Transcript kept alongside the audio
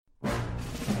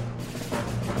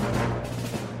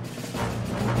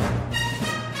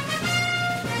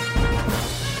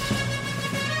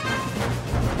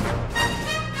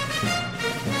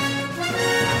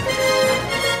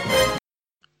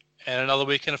Another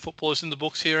weekend of football is in the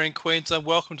books here in Queensland.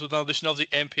 Welcome to another edition of the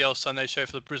NPL Sunday Show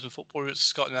for the Brisbane Football Roots.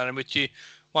 Scott and Adam with you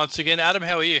once again. Adam,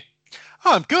 how are you?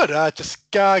 I'm good. I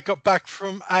just got back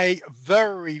from a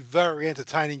very, very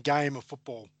entertaining game of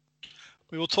football.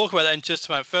 We will talk about that in just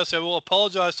a moment. First, I will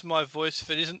apologise for my voice if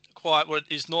it isn't quite what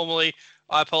it is normally.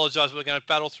 I apologise. We're going to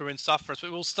battle through insufferance.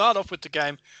 But we'll start off with the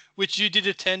game, which you did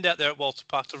attend out there at Walter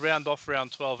Park to round off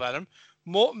round 12, Adam.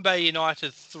 Moreton Bay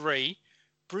United 3,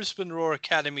 Brisbane Roar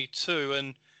Academy 2.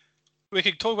 And we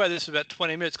could talk about this for about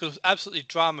 20 minutes because it was absolutely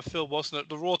drama-filled, wasn't it?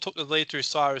 The Roar took the lead through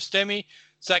Cyrus Demi.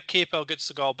 Zach Kearpel gets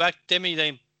the goal back. Demi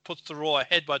then puts the Roar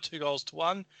ahead by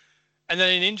 2-1. And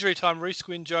then in injury time, Reece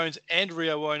Gwynne-Jones and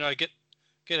Rio Wono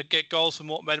get goals for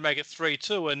Moreton Bay to make it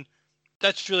 3-2. And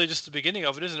that's really just the beginning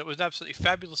of it, isn't it? It was an absolutely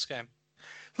fabulous game.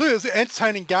 Look, it was an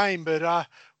entertaining game, but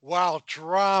wow,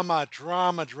 drama.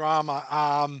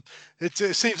 It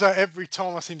seems like every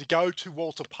time I seem to go to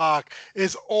Walter Park,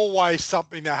 there's always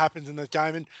something that happens in the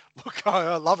game. And look,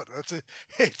 I love it.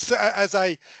 It's as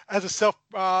a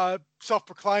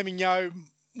self-proclaiming,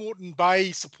 Moreton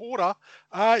Bay supporter.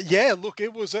 Look,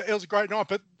 it was a great night,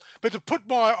 but to put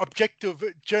my objective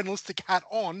journalistic hat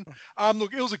on,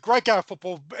 look, it was a great game of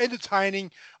football,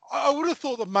 entertaining. I would have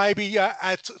thought that maybe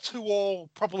at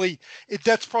 2-2,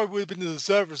 that's probably been the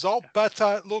deserved result. But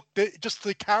look, just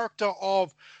the character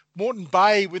of Moreton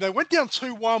Bay, when they went down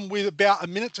 2-1 with about a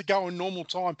minute to go in normal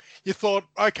time, you thought,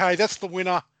 okay, that's the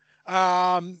winner.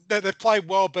 They played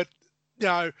well, but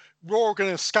Raw are going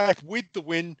to escape with the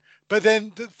win. But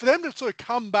then for them to sort of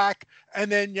come back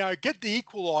and then, get the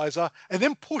equaliser and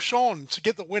then push on to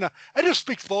get the winner, it just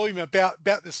speaks volume about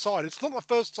this side. It's not the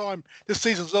first time this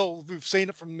season as well we've seen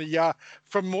it from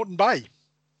Moreton Bay.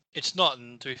 It's not,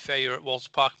 and to be fair, you're at Walter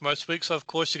Park most weeks, so of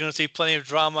course you're going to see plenty of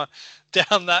drama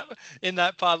down in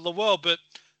that part of the world. But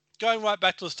going right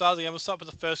back to the start of the game, we'll start with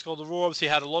the first goal. The Roar obviously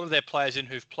had a lot of their players in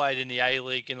who've played in the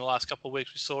A-League in the last couple of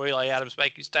weeks. We saw Eli Adams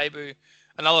make his debut,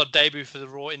 another debut for the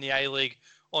Roar in the A-League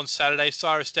on Saturday.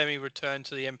 Cyrus Demi returned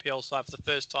to the NPL side for the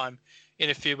first time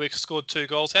in a few weeks, scored 2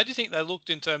 goals. How do you think they looked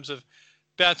in terms of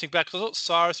bouncing back? Because I thought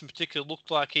Cyrus in particular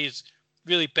looked like he's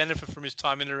really benefited from his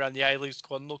time in and around the A-League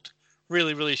squad and looked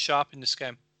really, really sharp in this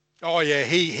game. Oh yeah,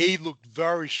 he looked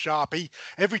very sharp.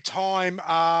 Every time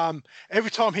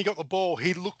he got the ball,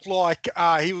 he looked like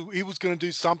he was going to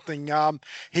do something.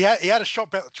 He had a shot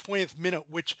about the 20th minute,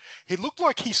 which he looked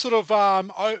like he sort of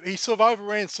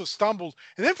overran, sort of stumbled,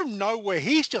 and then from nowhere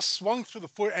he's just swung through the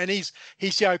foot and he's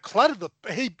his shot clattered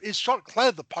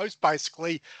the post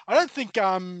basically. I don't think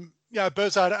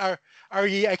Berzard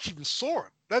Ari actually even saw it.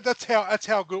 That's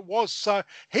how good it was. So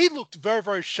he looked very,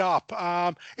 very sharp.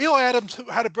 Eli Adams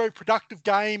had a very productive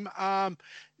game,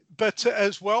 but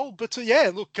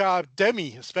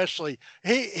Demi especially,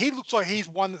 he looks like he's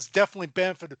one that's definitely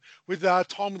benefited with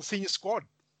time with the senior squad.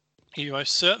 He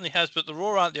most certainly has, but the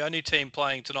Roar aren't the only team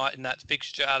playing tonight in that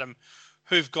fixture, Adam,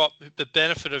 who've got the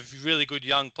benefit of really good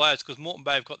young players, because Moreton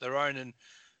Bay have got their own, and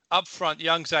up front,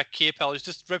 young Zach Kearpel, his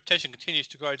just reputation continues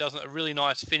to grow, doesn't it? A really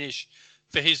nice finish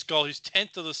for his goal, his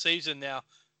 10th of the season now.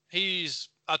 He's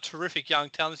a terrific young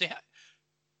talent.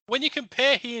 When you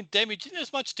compare he and Demi, do you think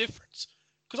there's much difference?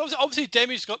 Because obviously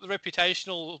Demi's got the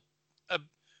reputational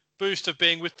boost of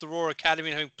being with the Roar Academy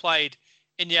and having played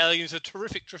in the A-League. He's a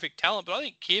terrific talent, but I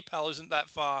think Kearpel isn't that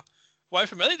far away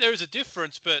from him. I think there is a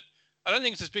difference, but I don't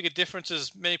think it's as big a difference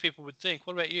as many people would think.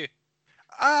 What about you?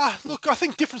 Look, I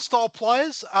think different style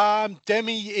players.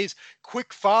 Demi is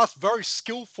quick, fast, very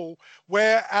skillful,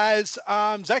 whereas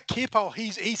Zach Kearpel,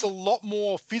 he's a lot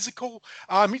more physical.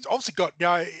 He's obviously got,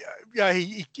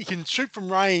 he can shoot from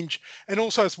range, and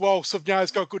also as well, sort of,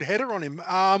 he's got a good header on him.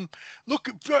 Look,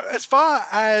 as far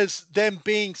as them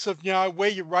being sort of, where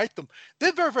you rate them,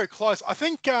 they're very, very close. I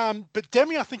think, but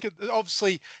Demi, I think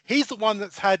obviously he's the one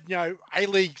that's had,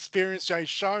 A-League experience, he's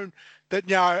shown that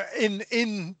in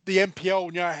the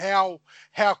NPL,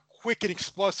 how quick and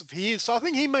explosive he is. So I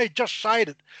think he may just shade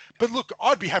it. But look,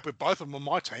 I'd be happy with both of them on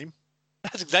my team.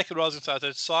 That's exactly what I was going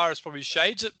to say. Cyrus probably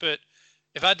shades it, but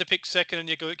if I had to pick second and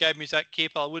you gave me Zach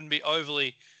Kearpel, I wouldn't be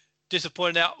overly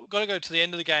disappointed. Now, we've got to go to the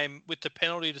end of the game with the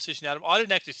penalty decision, Adam. I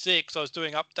didn't actually see it because I was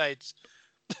doing updates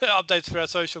for our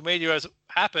social media as it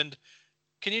happened.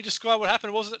 Can you describe what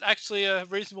happened? Was it actually a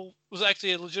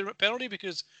legitimate penalty?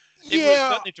 Because it was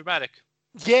certainly dramatic.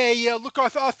 Yeah. Look,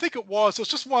 I think it was. It was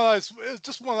just one of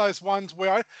those ones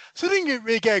where I didn't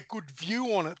really get a good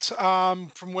view on it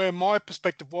from where my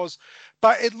perspective was.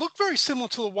 But it looked very similar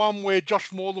to the one where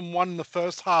Josh Moreland won in the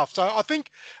first half. So I think,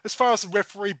 as far as the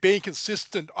referee being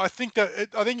consistent, I think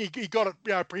he got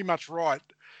it pretty much right.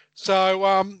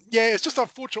 So yeah, it's just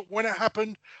unfortunate when it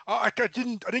happened. I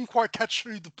didn't quite catch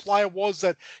who the player was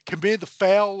that committed the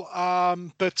foul.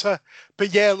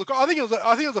 But yeah, look, I think it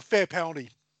was a fair penalty.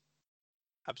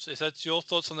 Absolutely. So that's your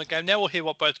thoughts on the game. Now we'll hear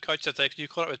what both coaches have to say, because you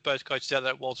caught up with both coaches out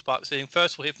there at Waltz Park this evening.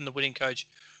 First, we'll hear from the winning coach,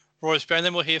 Royce Brown.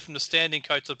 Then we'll hear from the standing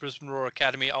coach of the Brisbane Roar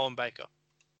Academy, Owen Baker.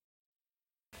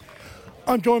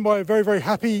 I'm joined by a very, very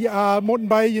happy Moreton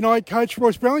Bay United coach,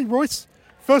 Royce Brownlee. Royce,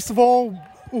 first of all,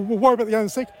 we'll worry about the game in a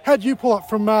sec. How did you pull up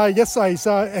from yesterday's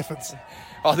efforts?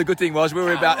 Oh, the good thing was we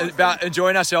were about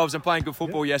enjoying ourselves and playing good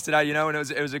football yesterday, and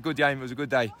it was a good game. It was a good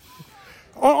day.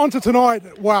 On to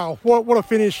tonight. Wow, what a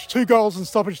finish. 2 goals in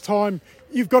stoppage time.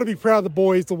 You've got to be proud of the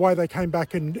boys, the way they came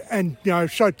back and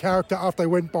showed character after they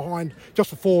went behind just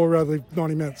before the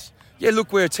 90 minutes. Yeah,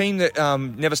 look, we're a team that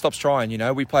never stops trying,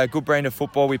 We play a good brand of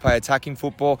football, we play attacking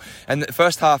football, and the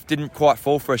first half didn't quite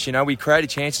fall for us, We created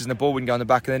chances and the ball wouldn't go in the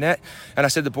back of the net. And I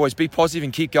said to the boys, be positive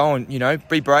and keep going,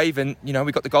 be brave, and,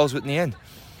 we got the goals in the end.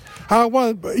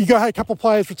 You had a couple of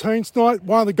players return tonight.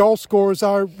 One of the goal scorers,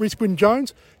 Reece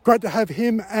Quinn-Jones. Great to have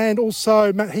him, and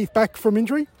also Matt Heath back from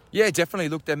injury. Yeah, definitely.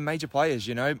 Look, they're major players,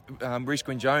 Reece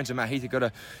Quinn-Jones and Matt Heath have got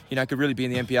to, could really be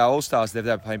in the NPL All-Stars.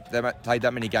 They've played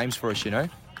that many games for us,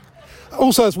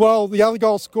 Also, as well, the other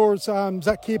goal scorer is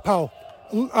Zach Kierpal.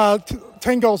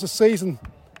 10 goals a season.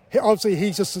 Obviously,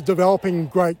 he's just developing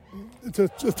great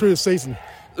through the season.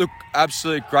 Look,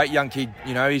 absolute great young kid.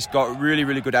 He's got really,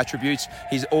 really good attributes.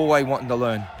 He's always wanting to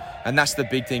learn. And that's the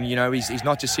big thing, he's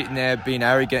not just sitting there being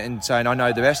arrogant and saying, I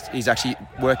know the best. He's actually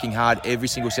working hard every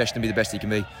single session to be the best he can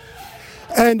be.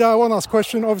 And one last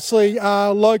question. Obviously,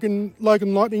 Logan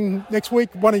Lightning next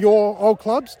week, one of your old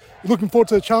clubs. You're looking forward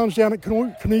to the challenge down at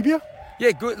Canubia?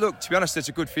 Yeah, good. Look, to be honest, it's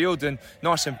a good field and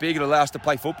nice and big. It'll allow us to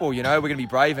play football, We're going to be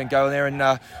brave and go in there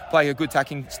and play a good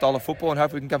attacking style of football and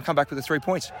hopefully we can come back with the 3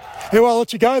 points. Yeah, well, I'll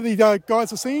let you go. The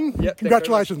guys are singing. Yep,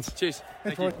 congratulations. Cheers.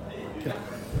 Thank you. Okay.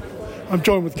 I'm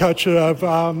joined with coach of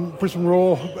Brisbane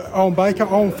Roar, Owen Baker.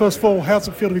 Owen, first of all, how does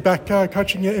it feel to be back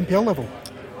coaching at NPL level?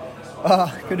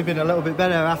 Could have been a little bit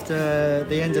better after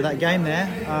the end of that game there.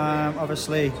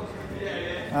 Obviously,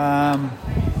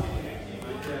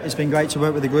 it's been great to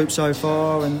work with the group so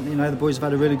far, and the boys have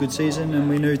had a really good season, and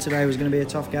we knew today was going to be a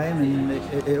tough game, and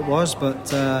it was.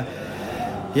 But I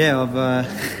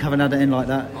haven't had an end like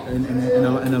that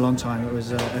in a long time. It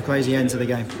was a crazy end to the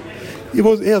game. It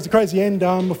was a crazy end.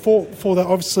 Before that,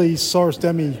 obviously, Cyrus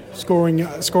Demi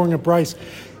scoring a brace.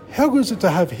 How good is it to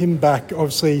have him back?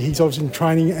 Obviously, he's in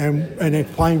training and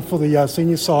playing for the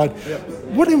senior side. Yep.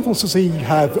 What influence does he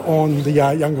have on the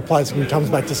younger players when he comes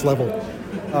back to this level?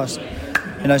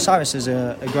 Cyrus is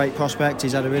a great prospect.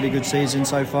 He's had a really good season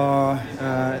so far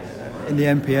in the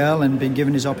NPL and been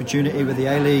given his opportunity with the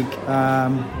A-League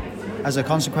as a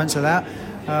consequence of that.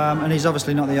 And he's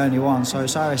obviously not the only one. So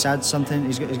Cyrus adds something.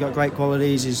 He's got great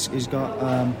qualities. He's got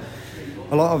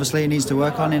a lot. Obviously, he needs to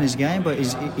work on in his game, but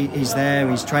he's there.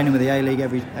 He's training with the A-League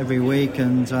every week,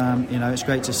 and it's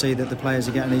great to see that the players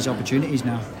are getting these opportunities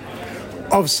now.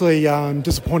 Obviously,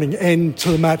 disappointing end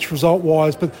to the match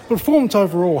result-wise, but performance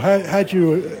overall, how do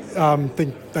you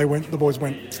think the boys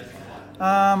went?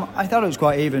 I thought it was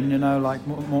quite even.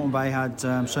 Moreton Bay had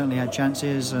certainly had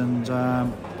chances, and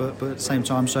but at the same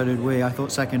time, so did we. I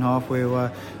thought second half we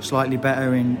were slightly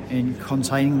better in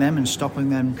containing them and stopping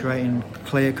them creating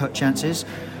clear-cut chances.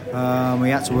 We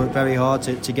had to work very hard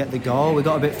to get the goal. We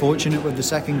got a bit fortunate with the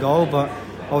second goal, but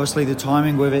obviously the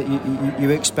timing with it, you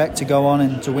expect to go on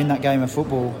and to win that game of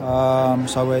football.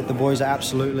 So the boys are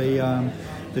absolutely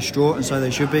distraught, and so they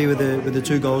should be with the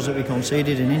 2 goals that we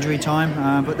conceded in injury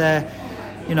time. But they're,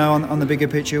 on the bigger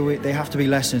picture, they have to be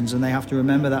lessons, and they have to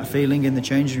remember that feeling in the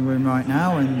changing room right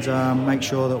now, and make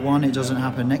sure that 1, it doesn't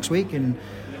happen next week, and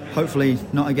hopefully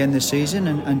not again this season,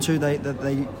 and 2, that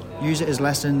they use it as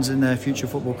lessons in their future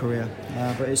football career.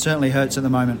 But it certainly hurts at the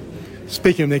moment.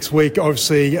 Speaking of next week,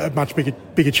 obviously a much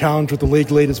bigger challenge with the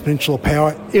league leaders, Peninsula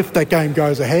Power, if that game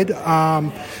goes ahead.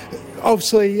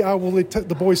 Obviously, will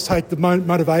the boys take the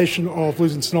motivation of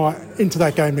losing tonight into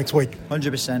that game next week?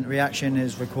 100%. Reaction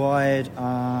is required.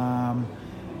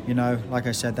 Like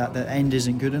I said, that the end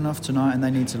isn't good enough tonight, and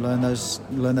they need to learn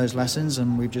those lessons.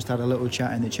 And we've just had a little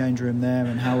chat in the change room there,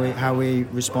 and how we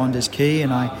respond is key.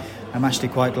 And I'm actually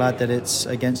quite glad that it's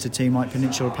against a team like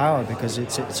Peninsula Power, because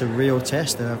it's a real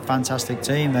test. They're a fantastic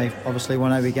team. They've obviously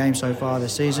won every game so far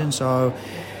this season. So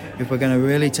if we're going to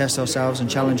really test ourselves and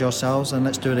challenge ourselves, then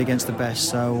let's do it against the best.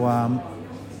 So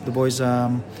the boys,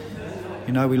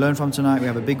 we learn from tonight. We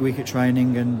have a big week at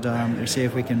training, and we see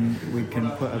if we can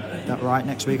put that right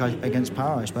next week against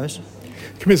Power, I suppose.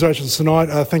 Commiserations tonight.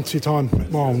 Thanks for your time,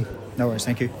 Mom. No worries.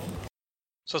 Thank you.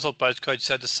 So that's what both coaches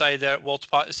had to say there at Walter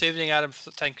Park this evening. Adam,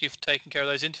 thank you for taking care of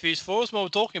those interviews for us. While we're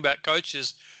talking about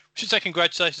coaches, we should say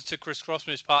congratulations to Chris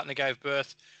Crossman, whose partner gave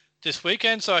birth this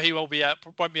weekend. So he won't be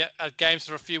at games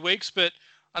for a few weeks, but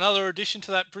another addition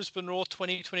to that Brisbane Roar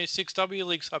 2026 W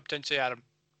League side potentially, Adam.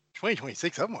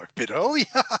 2026, that might be a bit early.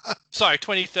 Sorry,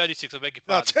 2036, I beg your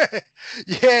pardon.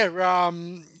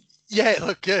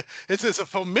 Look, it's a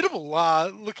formidable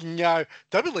looking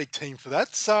W League team for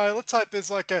that. So let's hope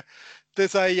there's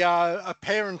a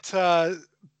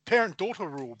parent-daughter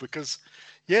rule, because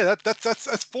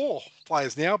that's 4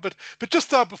 players now. But just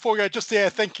before we go,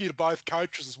 thank you to both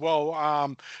coaches as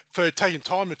well for taking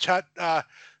time to chat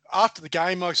after the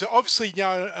game. Like I said, obviously,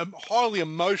 a highly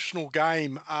emotional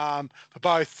game for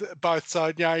both. So,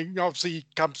 obviously it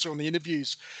comes through on the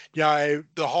interviews, the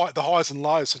highs and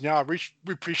lows. And,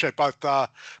 we appreciate both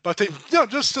teams,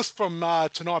 just from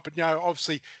tonight, but,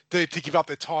 obviously to give up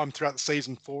their time throughout the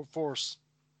season for us.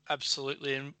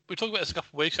 Absolutely. And we talked about this a couple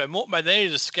of weeks ago. Moreton Bay, they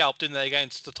needed a scalp, didn't they,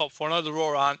 against the top 4? I know the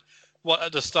Roar aren't what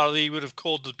at the start of the year would have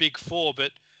called the big 4,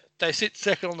 but they sit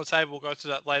second on the table. We'll go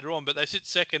through that later on, but they sit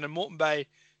second, and Moreton Bay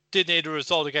did need a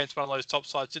result against one of those top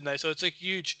sides, didn't they? So it's a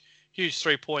huge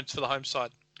 3 points for the home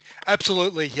side.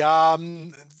 Absolutely. They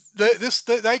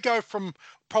go from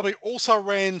probably also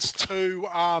rans to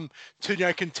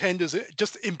contenders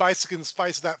just in basically in the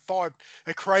space of that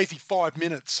a crazy 5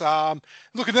 minutes.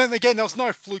 Look, and then again, there was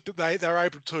no fluke that they were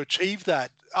able to achieve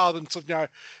that, other than sort of,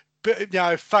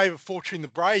 favour fortune the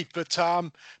brave, but yeah,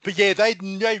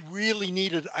 they really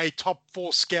needed a top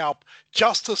 4 scalp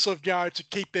just to sort of to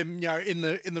keep them in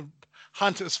the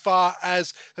hunt as far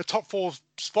as the top 4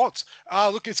 spots.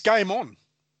 Look, it's game on.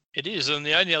 It is, and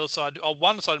the only other side, or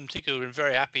one side in particular, we've been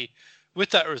very happy with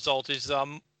that result is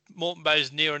Moreton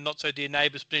Bay's near and not so dear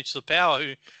neighbours, Peninsula Power,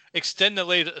 who extend the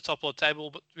lead at the top of the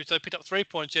table, but they picked up 3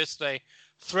 points yesterday,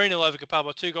 3-0 over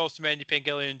Capalba, 2 goals to Mandy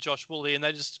Pengelly and Josh Woolley, and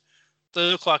they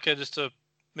look like they're just a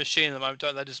machine at the moment,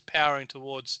 don't they? They're just powering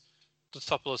towards the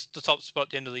top spot at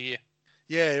the end of the year.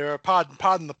 Yeah,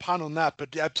 pardon the pun on that,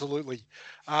 but absolutely.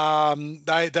 They're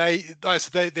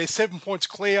 7 points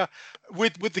clear.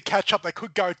 With the catch up, they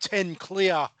could go 10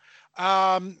 clear.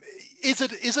 Is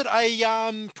it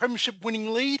a premiership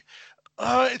winning lead?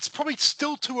 It's probably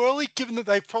still too early, given that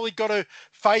they've probably got to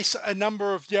face a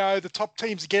number of the top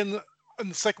teams again in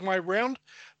the second way round.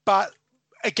 But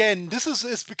again,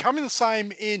 it's becoming the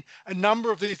same in a number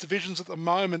of these divisions at the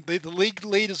moment. The league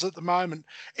leaders at the moment,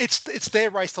 it's their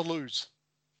race to lose.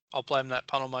 I'll blame that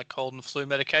pun on my cold and flu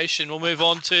medication. We'll move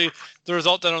on to the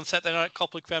result then on Saturday night,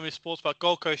 Coplic Family Sports Park.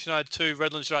 Gold Coast United 2,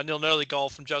 Redlands United 0. An early goal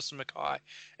from Justin Mackay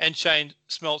and Shane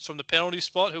Smeltz from the penalty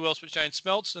spot. Who else but Shane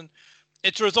Smeltz? And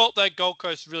it's a result that Gold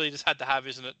Coast really just had to have,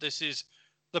 isn't it? This is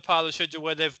the part of the schedule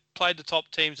where they've played the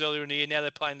top teams earlier in the year. Now they're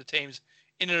playing the teams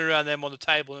in and around them on the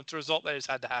table, and it's a result they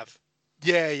just had to have.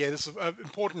 Yeah, this is an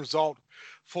important result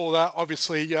for that.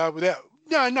 Obviously, without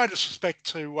no disrespect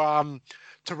to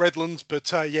Redlands, but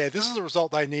this is a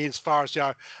result they need as far as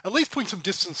at least putting some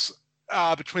distance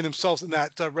between themselves and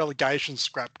that relegation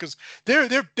scrap, because they're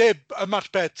a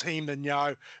much better team than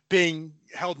being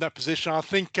held in that position. I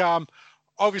think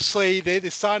obviously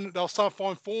they'll start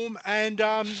fine form, and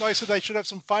like I said, they should have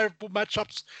some favourable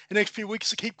matchups in the next few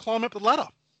weeks to keep climbing up the ladder.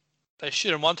 They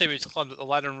should, and one team who's climbed up the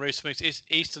ladder in recent weeks is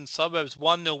Eastern Suburbs.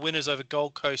 1-0 winners over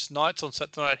Gold Coast Knights on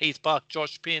Saturday night at Heath Park.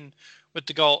 Josh Pinn with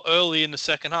the goal early in the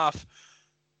second half.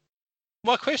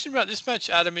 My question about this match,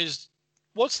 Adam, is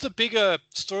what's the bigger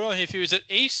storyline here for you? Is it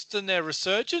East and their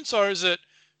resurgence, or is it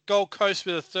Gold Coast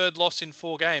with a third loss in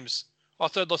 4 games? Or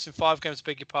third loss in 5 games,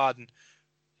 beg your pardon.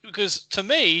 Because to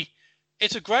me,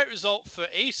 it's a great result for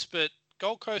East, but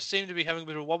Gold Coast seem to be having a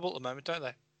bit of a wobble at the moment, don't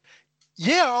they?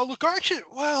 Yeah, look,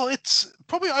 it's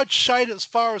probably I'd shade it as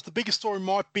far as the biggest story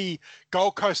might be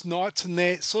Gold Coast Knights and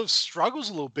their sort of struggles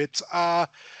a little bit.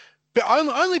 But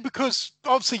only because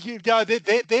obviously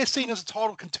they're seen as a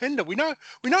title contender. We know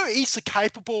East are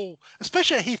capable,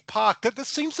 especially at Heath Park. That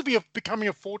seems to be becoming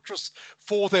a fortress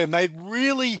for them. They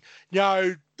really,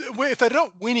 if they're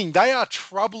not winning, they are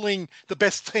troubling the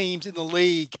best teams in the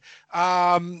league.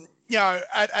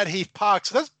 At Heath Park.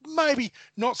 So that's maybe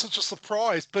not such a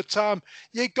surprise. But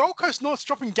Gold Coast Knights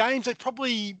dropping games,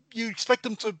 you expect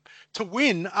them to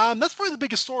win. That's probably the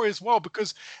biggest story as well,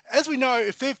 because as we know,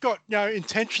 if they've got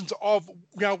intentions of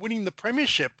winning the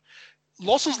premiership,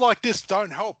 losses like this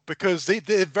don't help, because they're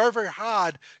very, very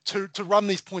hard to run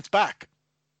these points back.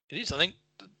 It is. I think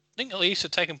at least are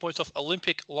taking points off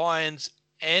Olympic Lions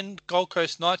and Gold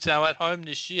Coast Knights now at home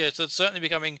this year. So it's certainly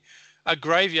becoming a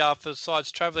graveyard for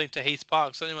sides travelling to Heath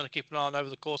Park. Certainly want to keep an eye on over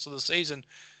the course of the season.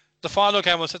 The final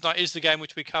game on Saturday night is the game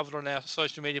which we covered on our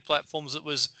social media platforms. It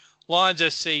was Lions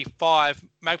SC 5,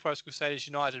 Magpies Crusaders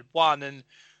United 1. And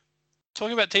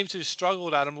talking about teams who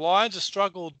struggled, Adam, Lions have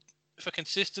struggled for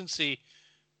consistency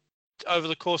over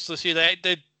the course of this year.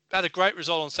 They had a great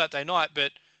result on Saturday night,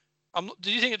 but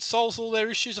do you think it solves all their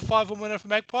issues, a 5-1 winner for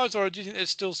Magpies, or do you think there's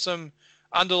still some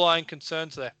underlying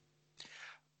concerns there?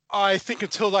 I think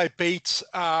until they beat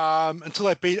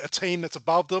a team that's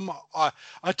above them, I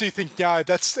do think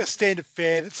that's a standard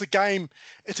fare. It's a game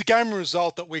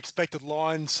result that we expected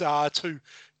Lions to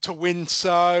win.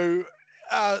 So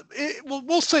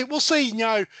we'll see. We'll see.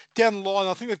 Down the line,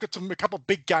 I think they've got a couple of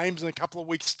big games in a couple of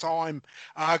weeks' time.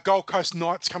 Gold Coast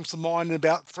Knights comes to mind in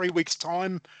about 3 weeks'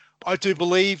 time. I do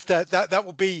believe that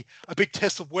will be a big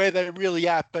test of where they're really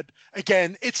at. But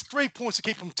again, it's 3 points to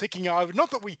keep them ticking over. Not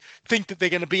that we think that they're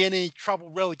going to be any trouble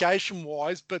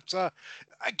relegation-wise, but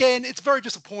again, it's very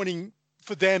disappointing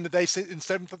for them that they sit in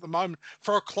 7th at the moment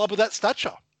for a club of that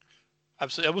stature.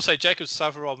 Absolutely. I will say Jacob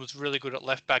Savarov was really good at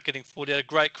left back, getting forward. He had a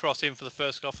great cross in for the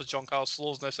first goal for John Carl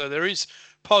Slorsno. So there is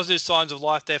positive signs of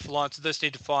life there for Lions. So they just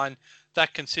need to find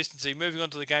that consistency. Moving on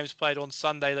to the games played on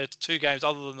Sunday, there's 2 games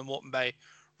other than the Moreton Bay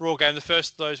Roar game. The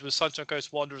first of those was Sunshine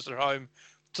Coast Wanderers at home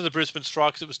to the Brisbane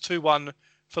Strikers. It was 2-1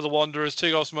 for the Wanderers.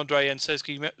 2 goals from Andre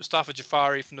Jansewski, Mustafa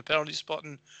Jafari from the penalty spot.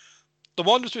 And the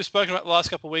Wanderers we've spoken about the last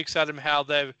couple of weeks, Adam, how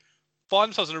they've find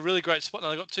themselves in a really great spot. Now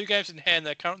they've got 2 games in hand.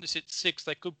 They currently sit 6th.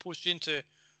 They could push into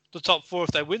the top 4 if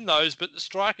they win those. But the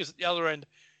Strikers at the other end,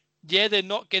 they're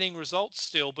not getting results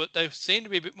still, but they seem to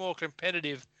be a bit more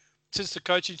competitive since the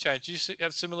coaching change. Do you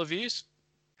have similar views?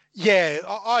 Yeah,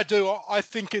 I do. I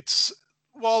think it's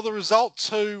the result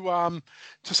to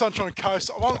Sunshine Coast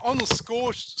on the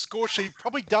score sheet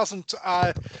probably doesn't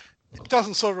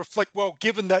sort of reflect well,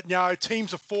 given that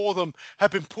teams before them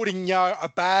have been putting a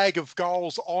bag of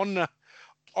goals on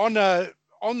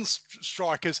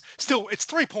Strikers. Still, it's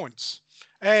 3 points.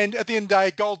 And at the end of the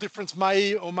day, goal difference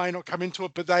may or may not come into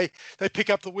it, but they pick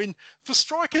up the win. For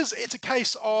Strikers, it's a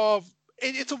case of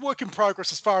it's a work in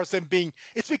progress as far as them being.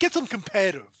 It gets them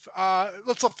competitive.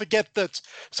 Let's not forget that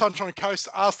Sunshine Coast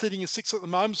are sitting in 6th at the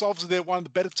moment. So obviously they're one of the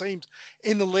better teams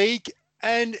in the league.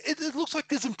 And it looks like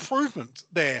there's improvement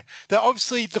there. They're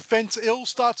obviously defense. It all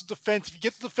starts with defense. If you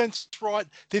get the defense right,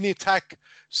 then the attack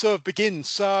sort of begins.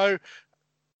 So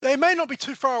they may not be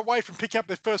too far away from picking up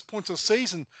their first points of the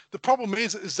season. The problem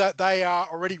is that they are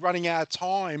already running out of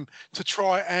time to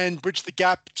try and bridge the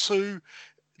gap to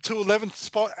 11th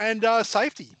spot and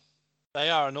safety.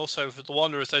 They are, and also for the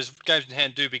Wanderers, those games in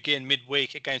hand do begin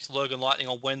midweek against Logan Lightning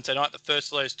on Wednesday night. The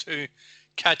first of those 2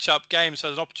 catch-up games, so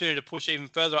there's an opportunity to push even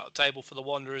further up the table for the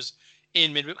Wanderers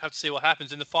in midweek. We'll have to see what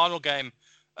happens in the final game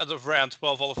of round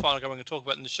 12, or the final game we're going to talk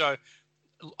about in the show.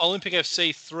 Olympic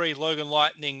FC 3, Logan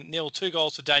Lightning 0. 2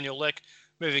 goals for Daniel Leck,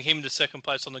 moving him to 2nd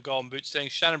place on the Golden Boot standing.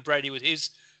 Shannon Brady with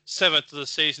his 7th of the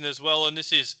season as well, and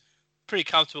this is a pretty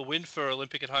comfortable win for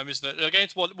Olympic at home, isn't it?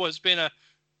 Against what has been a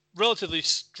relatively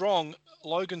strong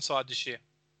Logan side this year.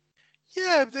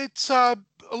 Yeah, it's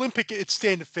Olympic. It's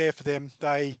standard fare for them.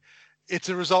 It's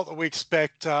a result that we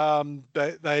expect.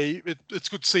 It's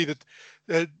good to see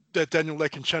that Daniel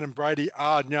Leck and Shannon Brady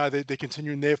are they're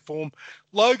continuing their form.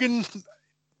 Logan,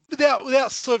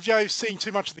 without sort of seeing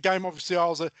too much of the game. Obviously, I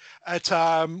was at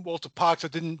Walter Park, so I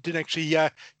didn't actually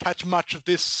catch much of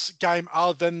this game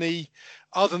other than the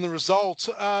result.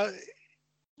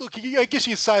 Look, I guess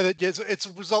you could say that yes, it's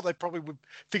a result they probably would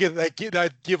figure that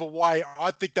they'd give away.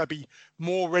 I think they'd be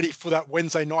more ready for that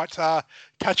Wednesday night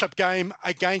catch-up game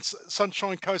against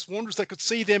Sunshine Coast Wanderers. They could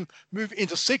see them move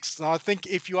into 6th. And I think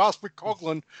if you ask Rick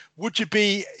Coughlin, would you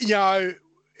be,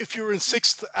 if you were in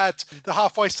 6th at the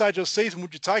halfway stage of the season,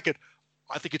 would you take it?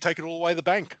 I think you'd take it all the way to the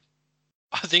bank.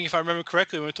 I think if I remember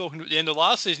correctly, when we were talking at the end of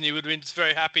last season, he would have been just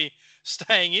very happy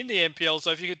staying in the NPL.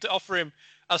 So if you could offer him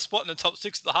a spot in the top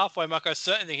 6 at the halfway mark, I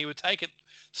certainly think he would take it.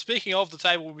 Speaking of the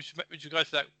table, we should go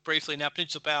through that briefly now.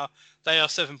 Peninsula Power, they are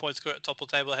 7 points clear at top of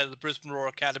the table ahead of the Brisbane Roar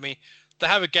Academy. They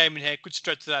have a game in hand, could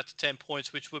stretch that to 10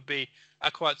 points, which would be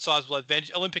a quite sizable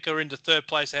advantage. Olympic are into 3rd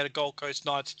place ahead of Gold Coast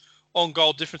Knights on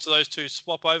goal difference of those 2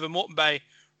 swap over. Moreton Bay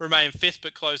remain 5th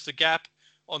but close the gap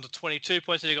on to 22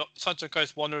 points. And you've got Sunshine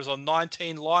Coast Wanderers on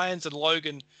 19, Lions and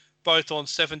Logan both on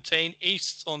 17,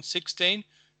 East on 16.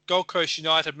 Gold Coast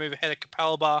United move ahead of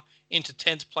Capalaba into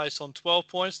 10th place on 12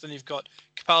 points. Then you've got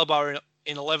Capalaba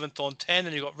in 11th on 10.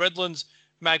 And you've got Redlands,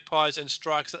 Magpies and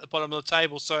Strikes at the bottom of the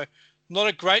table. So not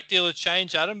a great deal of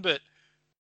change, Adam, but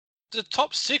the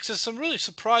top 6 is some really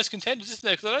surprise contenders, isn't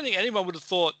there? Because I don't think anyone would have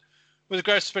thought, with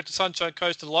great respect to Sunshine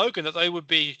Coast and Logan, that they would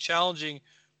be challenging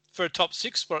for a top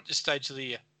 6 spot at this stage of the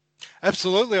year.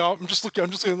 Absolutely. I'm just going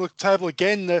to look at the table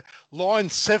again. The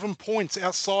Lions 7 points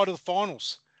outside of the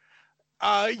finals.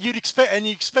 you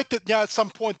expect that at some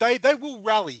point they will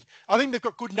rally. I think they've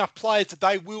got good enough players that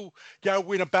they will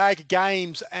win a bag of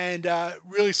games and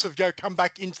really sort of come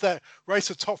back into that race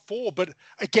of top four. But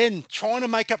again, trying to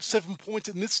make up 7 points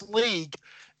in this league,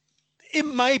 it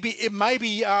may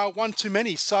be one too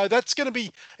many. So that's going to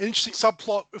be an interesting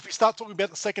subplot if we start talking about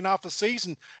the second half of the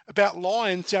season about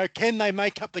Lions. Can they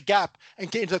make up the gap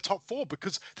and get into the top four?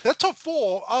 Because that top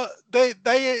four, they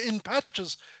are in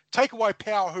patches. Take away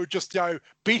Power, who are just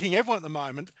beating everyone at the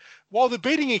moment. While they're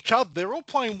beating each other, they're all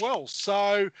playing well.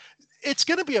 So it's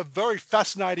going to be a very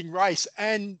fascinating race.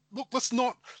 And look, let's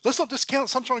not discount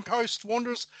Sunshine Coast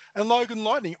Wanderers and Logan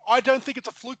Lightning. I don't think it's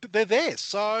a fluke that they're there.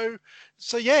 So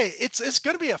yeah, it's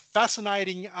going to be a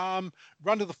fascinating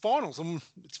run to the finals. And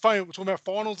it's funny we're talking about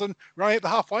finals and running at the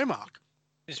halfway mark.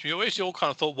 We all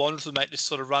kind of thought Wanderers would make this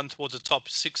sort of run towards the top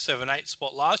 6, 7, 8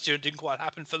 spot last year. It didn't quite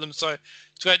happen for them. So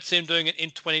it's great to see them doing it in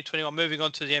 2021. Moving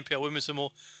on to the NPL Women's, and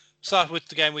we'll start with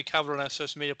the game we covered on our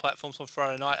social media platforms on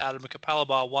Friday night. Adam,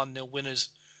 Capalaba 1-0 winners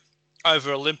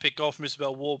over Olympic. Goal from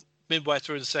Isabel Ward midway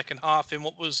through the second half in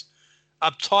what was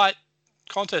a tight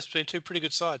contest between two pretty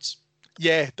good sides.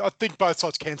 Yeah, I think both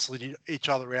sides cancelled each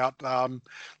other out.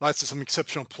 There's some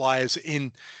exceptional players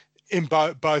in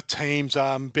both teams,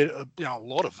 a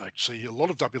lot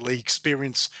of W League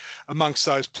experience amongst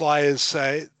those players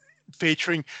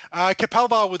featuring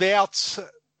Capalaba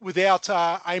without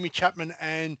Amy Chapman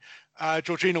and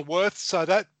Georgina Worth. So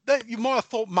that you might have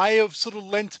thought may have sort of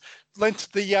lent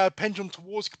the pendulum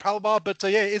towards Capalaba, but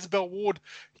Isabel Ward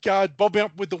bobbing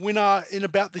up with the winner in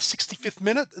about the 65th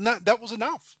minute, and that was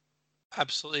enough.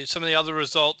 Absolutely. Some of the other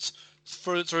results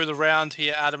through the round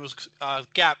here, Adam, was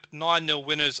Gap 9-0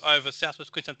 winners over South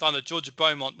West Queensland Thunder. Georgia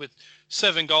Beaumont with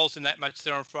 7 goals in that match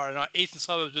there on Friday night. Eastern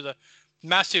Suburbs with a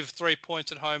massive 3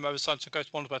 points at home over Sunshine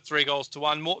Coast Wanderers by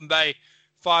 3-1. Moreton Bay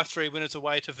 5-3 winners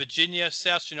away to Virginia.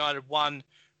 South United 1,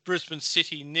 Brisbane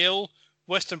City 0.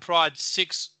 Western Pride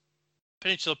 6,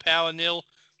 Peninsula Power 0,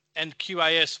 and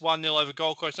QAS 1-0 over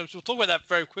Gold Coast. So we'll talk about that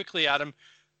very quickly, Adam.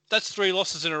 That's 3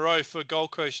 losses in a row for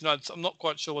Gold Coast United. I'm not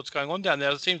quite sure what's going on down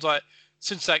there. It seems like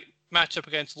since that matchup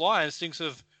against Lions, things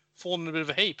have fallen in a bit of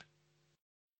a heap.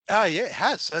 Yeah, it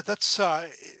has. That's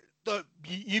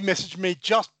you messaged me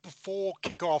just before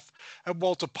kickoff at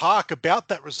Walter Park about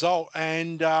that result,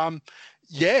 and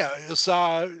it was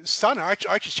stunning. I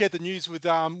actually shared the news with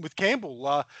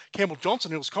Campbell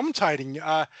Johnson, who was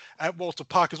commentating at Walter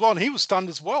Park as well, and he was stunned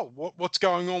as well. What's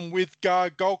going on with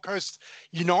Gold Coast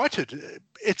United?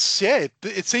 It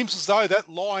seems as though that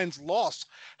Lions loss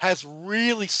has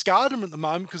really scarred them at the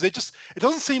moment, because it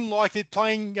doesn't seem like they're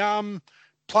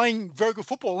playing very good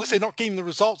football, unless they're not getting the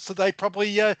results that they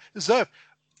probably deserve.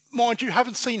 Mind you,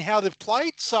 haven't seen how they've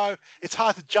played, so it's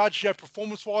hard to judge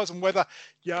performance-wise and whether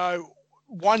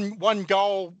one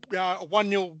goal, a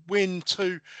 1-0 win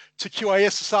to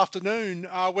QAS this afternoon,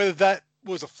 whether that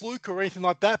was a fluke or anything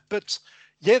like that. But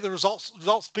yeah, the results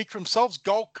speak for themselves.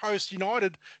 Gold Coast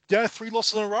United, 3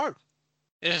 losses in a row.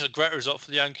 It is a great result for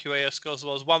the young QAS girls.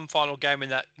 There was one final game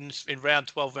in round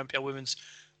 12 of NPL Women's,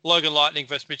 Logan Lightning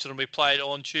versus Mitchelton, we played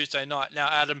on Tuesday night. Now,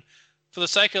 Adam, for the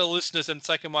sake of the listeners and the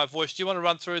sake of my voice, do you want to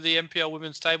run through the NPL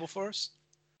Women's table for us?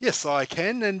 Yes, I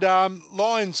can. And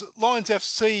Lions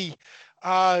FC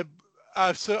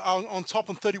on top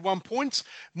on 31 points.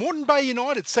 Moreton Bay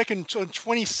United second on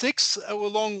 26,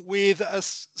 along with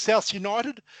South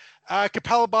United.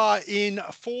 Capalaba in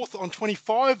fourth on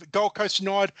 25. Gold Coast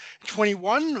United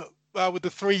 21 with the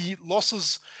 3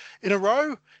 losses in a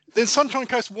row. Then Sunshine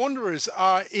Coast Wanderers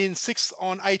are in 6th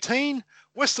on 18.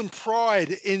 Western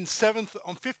Pride in 7th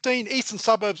on 15. Eastern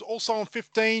Suburbs also on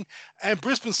 15. And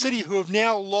Brisbane City, who have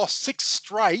now lost 6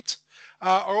 straight,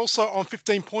 are also on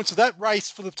 15 points. So that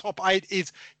race for the top 8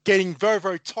 is getting very,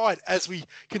 very tight as we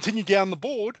continue down the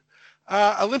board.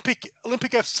 Olympic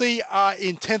FC are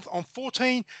in 10th on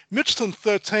 14. Mitchelton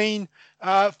 13.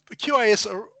 QAS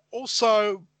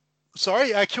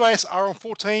are on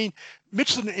 14.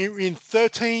 Mitchelton in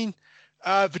 13.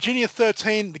 Virginia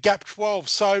 13, the Gap 12.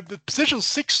 So the positions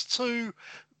 6 to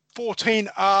 14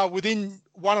 are within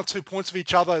 1 or 2 points of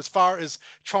each other as far as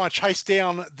trying to chase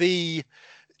down the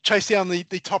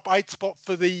top 8 spot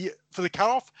for the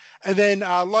cutoff. And then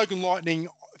Logan Lightning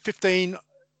 15th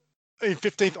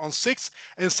on 6th,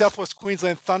 and Southwest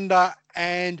Queensland Thunder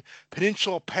and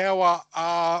Peninsula Power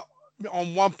are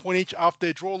on 1 point each after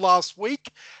their draw last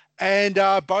week, and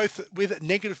both with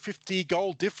negative 50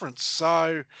 goal difference.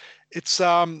 So it's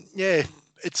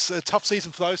it's a tough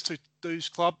season for those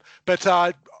club.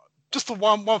 But just the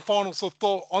one final sort of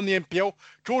thought on the NPL.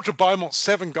 Georgia Beaumont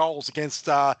 7 goals against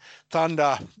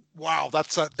Thunder. Wow,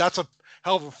 that's a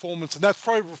hell of a performance, and that's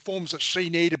probably performance that she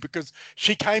needed because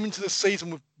she came into the season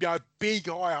with big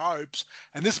high hopes,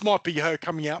 and this might be her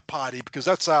coming out party because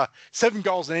that's 7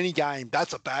 goals in any game.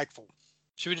 That's a bagful.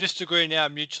 Should we just agree now,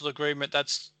 mutual agreement,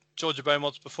 that's Georgia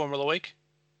Beaumont's Performer of the Week?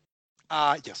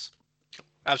 Yes.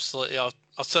 Absolutely. I'll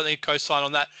certainly co-sign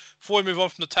on that. Before we move on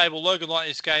from the table, Logan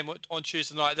Lightning's game on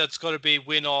Tuesday night, that's got to be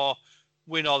win or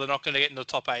they're not going to get in the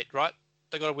top 8, right?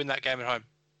 They've got to win that game at home.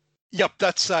 Yep,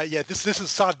 that's this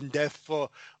is sudden death for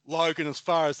Logan as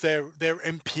far as their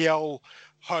NPL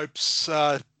hopes.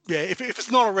 If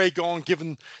it's not already gone,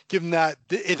 given that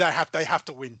they have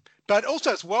to win. But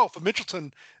also as well for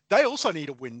Mitchelton, they also need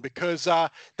a win because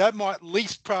that might at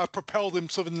least propel them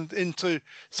sort of into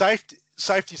safety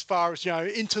as far as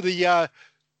into the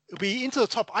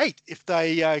top 8 if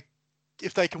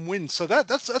they can win. So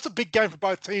that's a big game for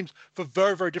both teams for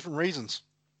very, very different reasons.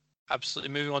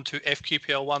 Absolutely. Moving on to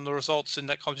FQPL 1, the results in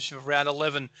that competition of round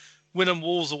 11. Wynnum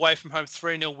Wolves away from home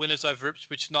 3-0 winners over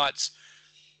Ipswich Knights.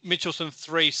 Mitchelton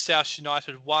 3, South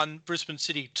United 1, Brisbane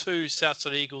City 2,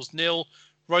 Southside Eagles 0,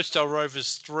 Rosedale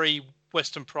Rovers 3,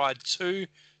 Western Pride 2,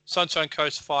 Sunshine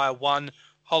Coast Fire 1,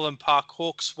 Holland Park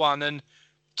Hawks 1. And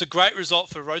it's a great result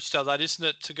for Rosedale, that, isn't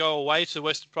it, to go away to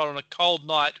Western Pride on a cold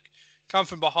night, come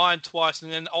from behind twice, and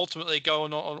then ultimately go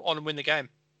on and win the game.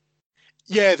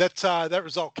 Yeah, that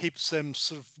result keeps them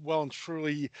sort of well and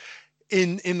truly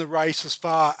in the race as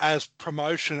far as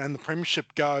promotion and the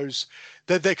premiership goes.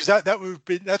 That would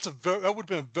have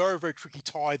been a very, very tricky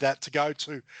tie that to go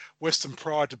to Western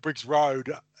Pride to Briggs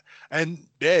Road, and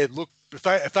yeah, look, if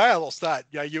they had lost that,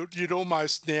 you'd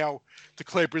almost now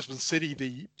declare Brisbane City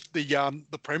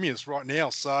the premiers right now.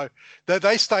 So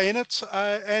they stay in it,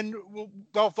 and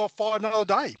they'll fight another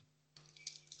day.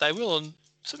 They will. And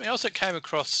something else that came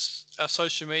across our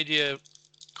social media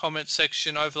comment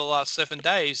section over the last 7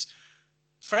 days,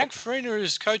 Frank Farina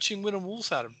is coaching Wynnum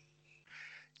Wolves, Adam.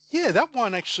 Yeah, that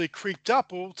one actually creeped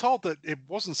up. We were told that it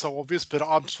wasn't so obvious, but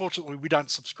unfortunately we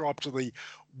don't subscribe to the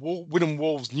Wynnum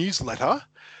Wolves newsletter,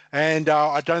 and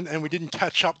we didn't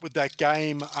catch up with that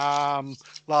game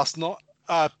last night.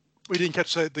 We didn't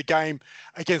catch the game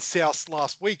against South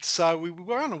last week, so we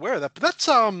were unaware of that. But that's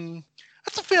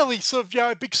a fairly sort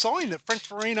of big sign that Frank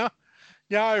Farina,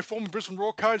 former Brisbane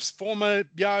Roar coach, former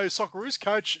Socceroos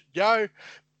coach,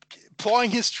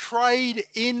 plying his trade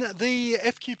in the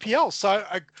FQPL. So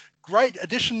a great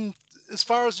addition as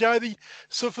far as for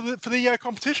the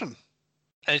competition.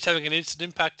 And it's having an instant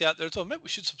impact out there as well. Maybe we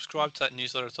should subscribe to that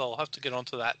newsletter as well. I'll have to get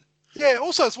onto that. Yeah,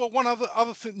 also as well, one other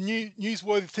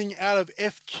newsworthy thing out of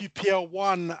FQPL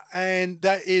 1, and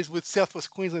that is with Southwest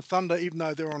Queensland Thunder, even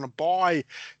though they're on a bye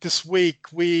this week,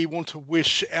 we want to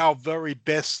wish our very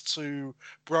best to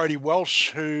Brody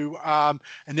Welsh, who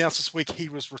announced this week he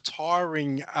was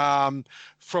retiring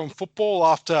from football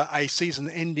after a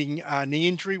season-ending knee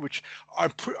injury, which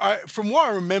from what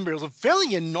I remember, it was a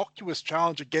fairly innocuous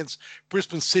challenge against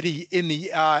Brisbane City in the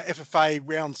FFA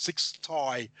Round 6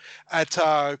 tie at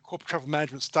Corporate Travel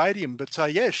Management Stadium. But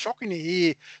shocking to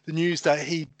hear the news that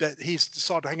he's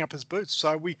decided to hang up his boots.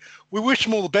 So we wish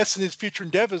him all the best in his future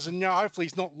endeavours, and hopefully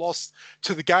he's not lost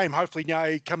to the game. Hopefully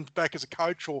he comes back as a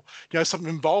coach or some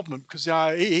involvement, because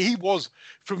he was,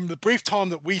 from the brief time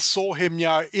that we saw him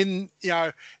in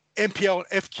NPL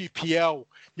and FQPL,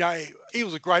 he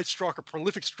was a great striker,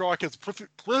 prolific striker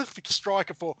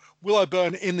for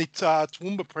Willowburn in the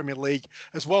Toowoomba Premier League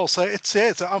as well. So it's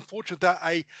unfortunate that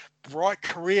a bright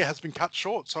career has been cut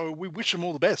short. So we wish him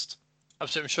all the best. I'm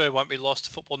sure he won't be lost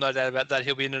to football, no doubt about that.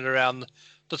 He'll be in and around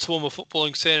the Toowoomba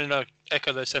footballing scene, and I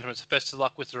echo those sentiments. Best of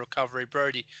luck with the recovery,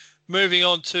 Brody. Moving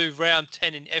on to round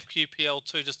 10 in FQPL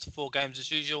 2, just the 4 games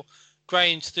as usual.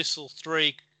 Grange Thistle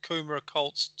 3, Coomera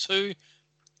Colts 2.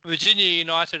 Virginia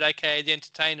United, aka the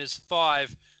Entertainers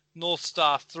 5, North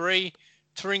Star 3,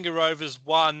 Taringa Rovers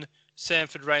 1,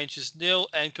 Sanford Rangers 0,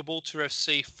 and Caboolture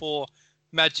FC 4,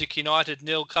 Magic United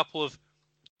 0. Couple of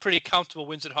pretty comfortable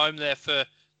wins at home there for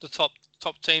the top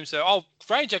teams there.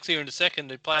 Grange actually are in the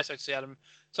second place, actually, Adam.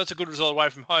 So that's a good result away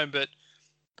from home, but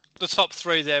the top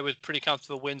 3 there with pretty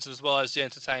comfortable wins, as well as the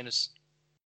Entertainers.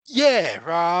 Yeah,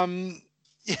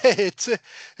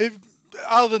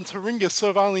 other than Taringa sort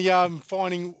of only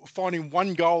finding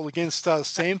 1 goal against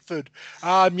Sanford.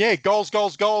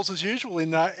 Goals as usual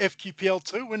in FQPL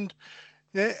 2,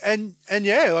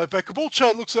 but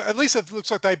Caboolture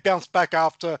looks like they bounced back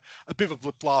after a bit of a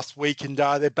blip last week, and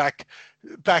they're back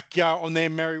on their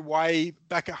merry way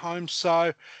back at home.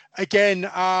 So again,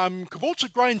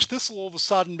 Caboolture Grange Thistle all of a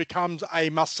sudden becomes a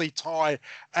must-see tie,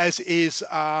 as is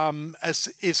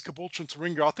Caboolture and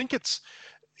Taringa. I think it's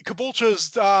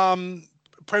Caboolture's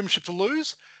premiership to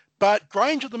lose, but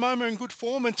Grange at the moment are in good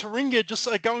form, and Taringa just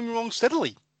are going along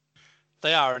steadily.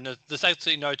 They are, and there's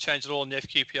absolutely no change at all in the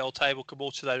FQPL table.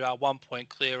 Caboolture, they are 1 point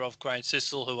clear of Grange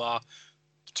Sissel, who are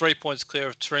 3 points clear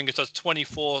of Taringa. So it's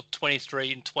 24,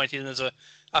 23, and 20. And there's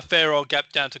a fair old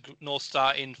gap down to North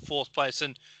Star in 4th place.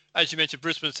 And as you mentioned,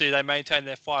 Brisbane City, they maintain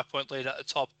their 5-point lead at the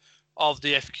top of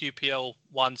the FQPL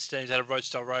 1 standings out of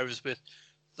Roadstar Rovers, with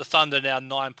the Thunder now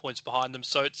 9 points behind them.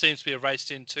 So it seems to be a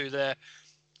race in 2 there.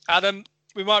 Adam,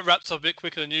 we might wrap this up a bit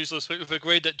quicker than usual this week. We've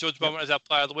agreed that George Beaumont is our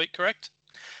player of the week, correct?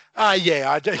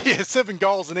 Yeah, 7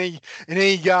 goals in any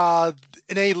league,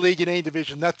 in any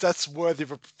division. That's worthy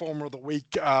of a performer of the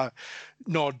week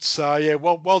nod. So yeah,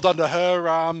 well done to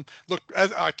her. Look,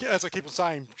 as I keep on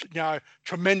saying,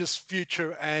 tremendous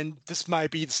future, and this may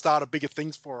be the start of bigger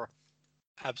things for her.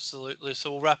 Absolutely.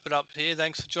 So we'll wrap it up here.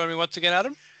 Thanks for joining me once again,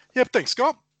 Adam. Yep, thanks,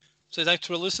 Scott. So thanks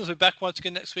to our listeners. We're back once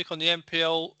again next week on the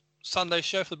NPL Sunday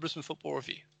show for the Brisbane Football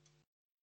Review.